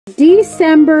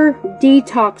December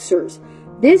detoxers.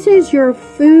 This is your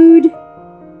food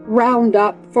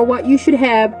roundup for what you should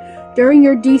have during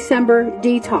your December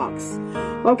detox.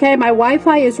 Okay, my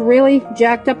Wi-Fi is really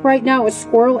jacked up right now. A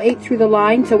squirrel ate through the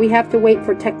line, so we have to wait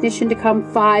for a technician to come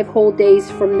 5 whole days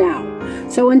from now.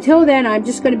 So until then, I'm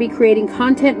just going to be creating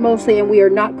content mostly, and we are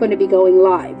not going to be going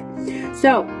live.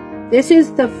 So this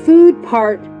is the food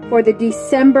part for the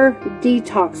December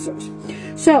detoxers.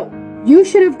 So you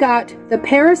should have got the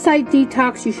parasite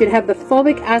detox. You should have the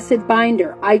fulvic acid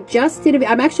binder. I'm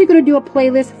actually going to do a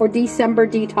playlist for December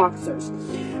detoxers.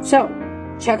 So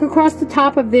check across the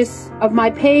top of my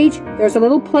page. There's a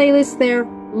little playlist there.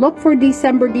 Look for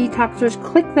December detoxers.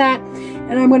 Click that,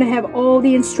 and I'm going to have all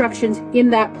the instructions in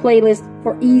that playlist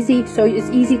so it's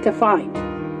easy to find.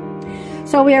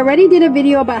 So we already did a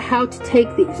video about how to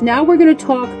take these. Now we're going to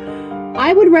talk.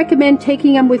 I would recommend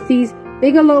taking them with these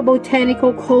Bigelow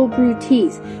Botanical cold brew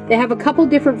teas. They have a couple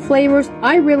different flavors.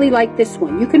 I really like this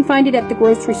one. You can find it at the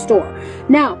grocery store.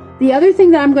 Now, the other thing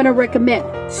that I'm going to recommend,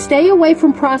 stay away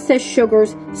from processed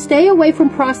sugars, stay away from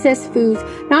processed foods.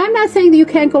 Now, I'm not saying that you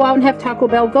can't go out and have Taco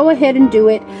Bell. Go ahead and do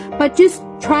it, but just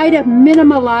try to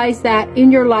minimize that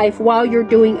in your life while you're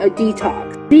doing a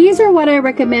detox. These are what I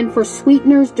recommend for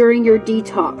sweeteners during your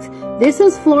detox. This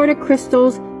is Florida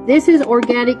Crystals. This is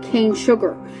organic cane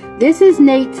sugar. This is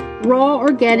Nate's raw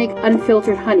organic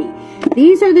unfiltered honey.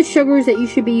 These are the sugars that you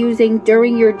should be using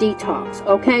during your detox,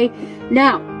 okay?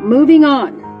 Now, moving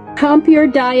on. Pump your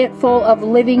diet full of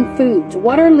living foods.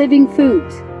 What are living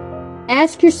foods?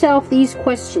 Ask yourself these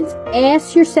questions.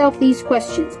 Ask yourself these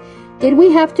questions. Did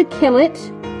we have to kill it?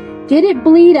 Did it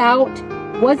bleed out?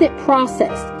 Was it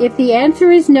processed? If the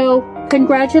answer is no,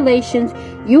 congratulations,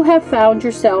 you have found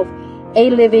yourself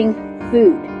a living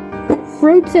food.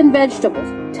 Fruits and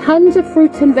vegetables. Tons of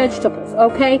fruits and vegetables,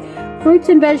 okay? Fruits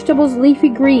and vegetables, leafy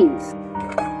greens.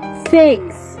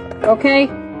 Figs, okay?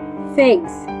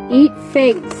 Figs. Eat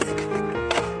figs.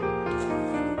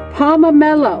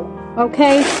 Pomelo,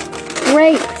 okay?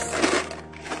 Grapes.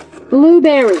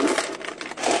 Blueberries.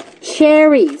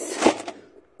 Cherries.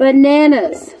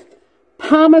 Bananas.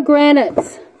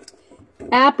 Pomegranates.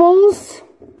 Apples.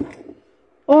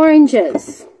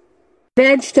 Oranges.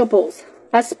 Vegetables.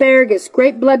 Asparagus,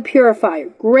 great blood purifier,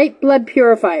 great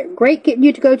getting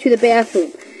you to go to the bathroom.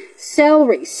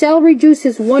 Celery juice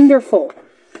is wonderful.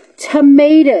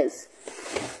 Tomatoes,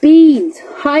 beans,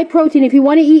 high protein. If you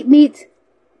want to eat meat,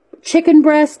 chicken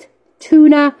breast,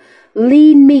 tuna,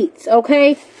 lean meats,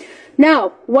 okay?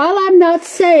 Now, while I'm not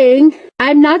saying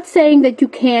that you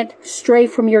can't stray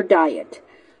from your diet,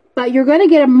 but you're going to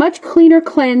get a much cleaner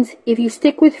cleanse if you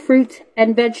stick with fruits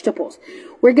and vegetables.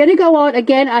 We're going to go on.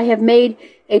 Again, I have made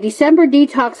a December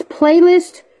detox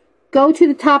playlist. Go to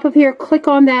the top of here, click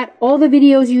on that. All the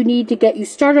videos you need to get you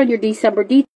started on your December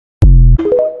detox.